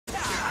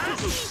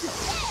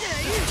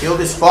Kill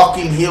this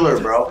fucking healer,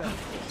 bro.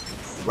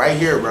 Right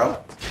here, bro.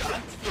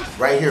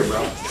 Right here,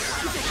 bro.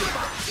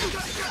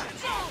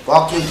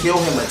 Fucking kill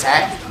him,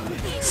 attack.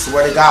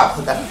 Swear to God,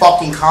 put that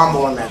fucking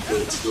combo on that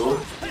bitch, dude.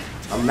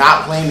 I'm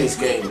not playing this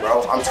game,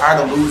 bro. I'm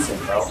tired of losing,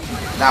 bro.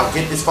 Now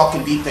get this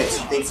fucking defense.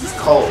 He thinks he's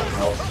cold,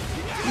 bro.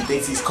 He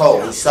thinks he's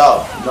cold. He's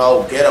sub.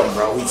 No, get him,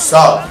 bro. He's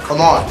sub. Come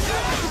on.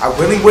 I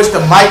really wish the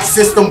mic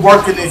system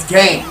worked in this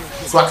game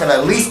so I could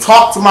at least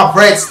talk to my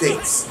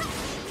breadsticks.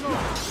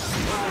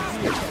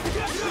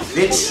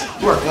 Bitch,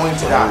 you are going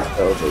to die.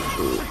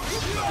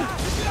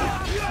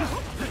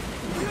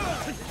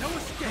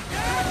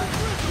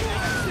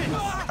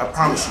 I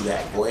promise you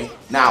that, boy.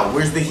 Now,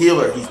 where's the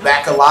healer? He's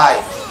back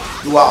alive.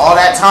 Throughout all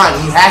that time,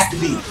 he has to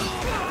be.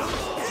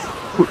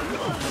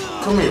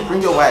 Come here,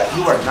 bring your ass.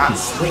 You are not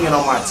swinging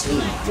on my team,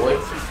 boy.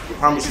 I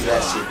promise you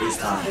that shit this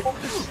time.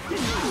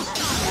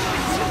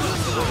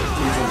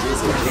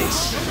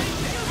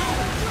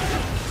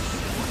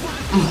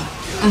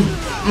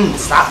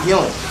 Stop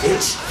healing,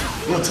 bitch.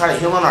 You gonna try to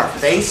heal in our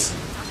face?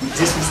 You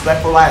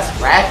disrespectful ass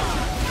rat?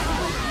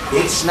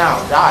 Bitch, now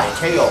die,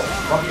 KO.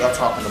 What y'all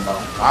talking about?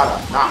 God,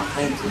 I'm not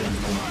playing for you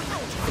anymore.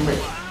 Come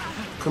here.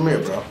 Come here,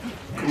 bro.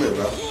 Come here,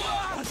 bro.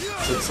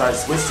 So try to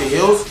switch to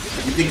heals?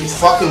 You think he's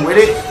fucking with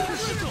it?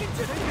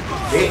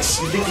 Bitch,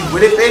 you think he's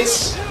with it,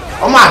 bitch?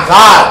 Oh my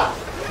God.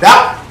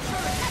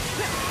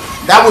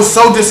 That was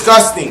so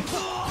disgusting.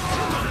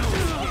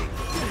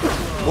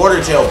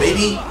 Border jail,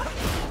 baby.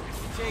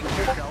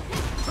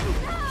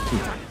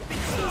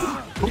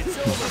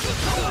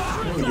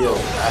 Yo,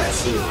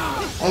 that's it.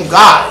 Oh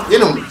God,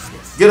 get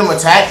him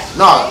attack.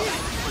 No,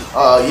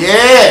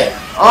 yeah,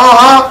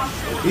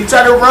 He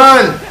tried to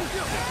run.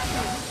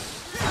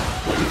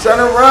 He trying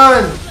to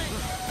run.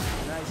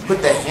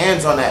 Put the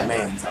hands on that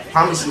man. I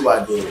promise you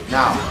I did.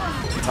 Now,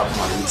 I'm talking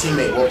about your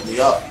teammate woke me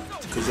up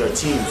because your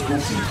team's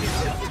goofy.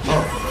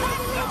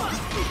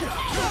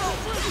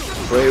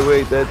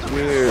 Wait, that's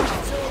weird.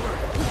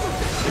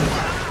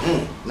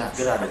 Nah,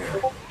 get out of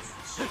there.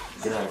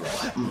 Get out of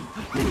there.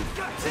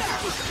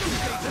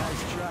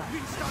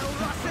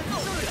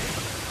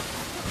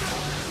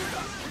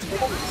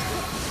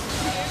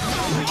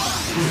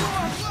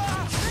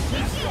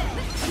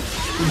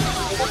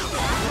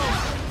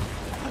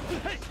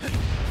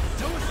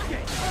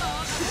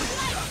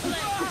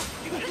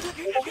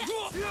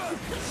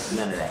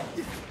 None of that.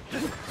 You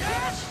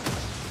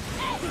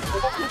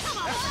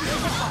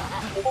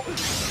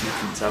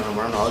keep trying to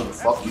run all the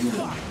fuck you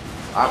want.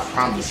 I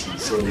promise you,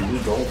 surely we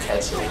gon'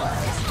 catch your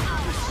ass.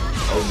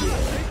 Oh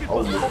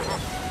yeah.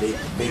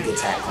 Big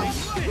attack on you.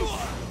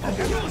 That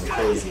boy went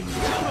crazy in your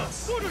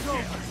ass.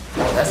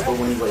 That's the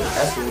when he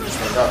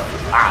stand up.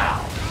 Wow.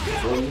 You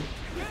feel me?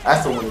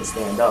 That's the one he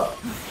stand up.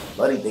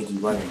 But he think he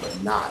running,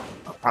 but not.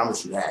 I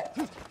promise you that.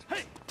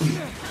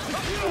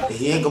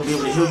 He ain't gonna be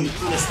able to heal you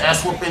through this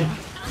ass whooping.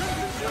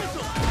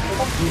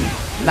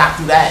 Knock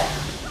through that.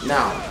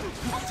 Now.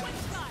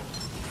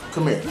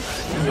 Come here.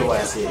 Give your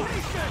ass here.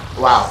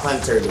 Wow,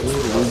 planetary.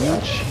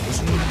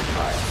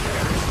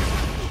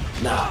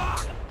 Nah,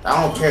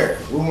 I don't care.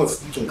 We went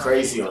freaking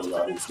crazy on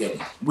y'all this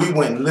game. We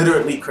went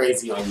literally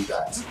crazy on you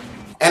guys.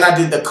 And I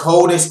did the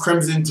coldest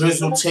Crimson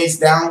Drizzle chase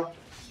down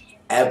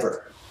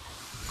ever.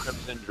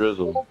 Crimson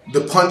Drizzle.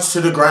 The punch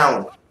to the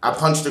ground. I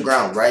punched the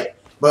ground, right?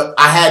 But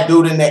I had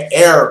dude in the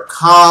air,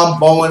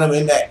 comboing him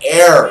in the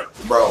air,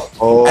 bro.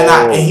 Oh.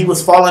 And he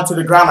was falling to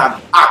the ground.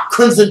 I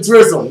Crimson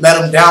Drizzle met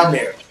him down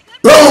there.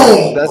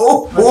 Boom! That's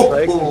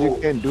right, because you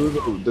can't do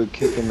the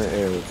kick in the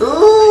air.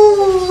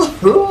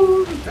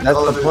 That's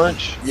the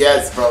punch?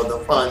 Yes, bro, the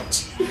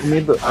punch. I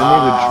need to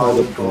try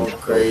the punch.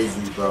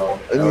 Crazy, bro.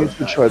 I need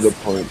to try the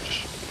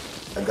punch.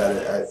 I got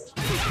it.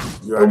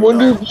 I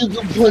wonder if you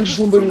can punch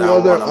somebody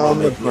while they're on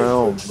the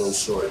ground. A little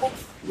short,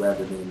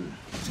 rather than.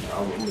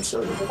 I'm gonna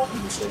show you.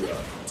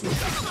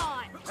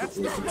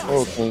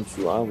 Oh, thank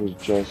you. I was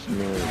just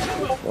married.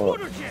 Oh.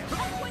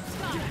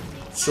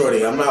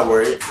 Shorty, I'm not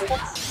worried.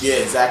 Yeah,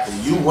 exactly.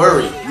 You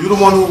worried. You the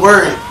one who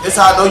worried. That's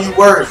how I know you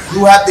worried.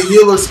 You have the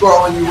healer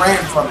scroll and you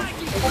ran from me.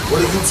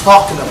 What are you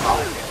talking about?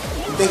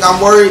 You think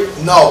I'm worried?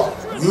 No.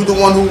 You the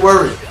one who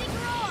worried.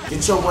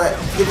 Get your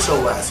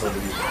ass over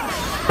here.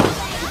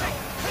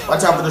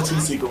 Watch out for the true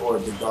secret order,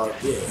 big dog.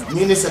 Yeah.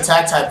 Me and this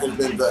attack type has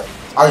been good.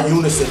 Our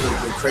unison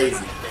has been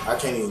crazy. I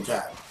can't even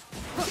cap.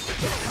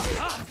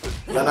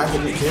 Y'all not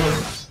getting the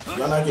kill.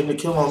 Y'all not getting the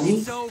kill on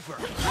me?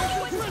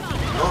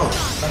 Oh,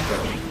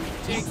 okay.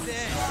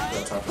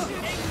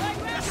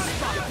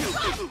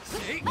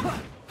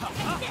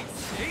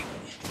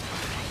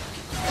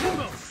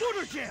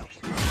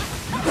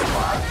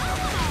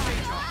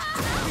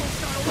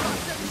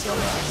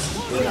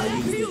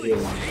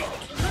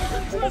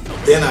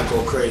 Then I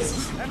go crazy.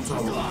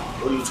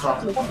 What are you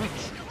talking about?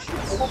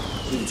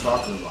 What are you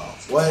talking about?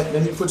 What?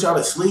 Let me put y'all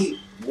to sleep?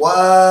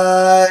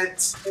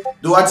 What?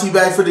 Do I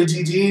teabag for the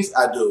GGs?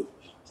 I do.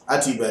 I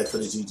teabag for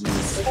the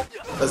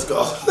GGs. Let's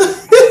go.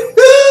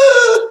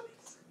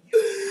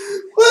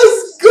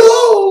 Let's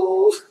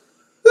go.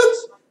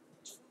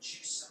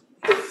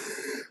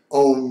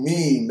 On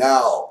me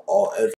now. All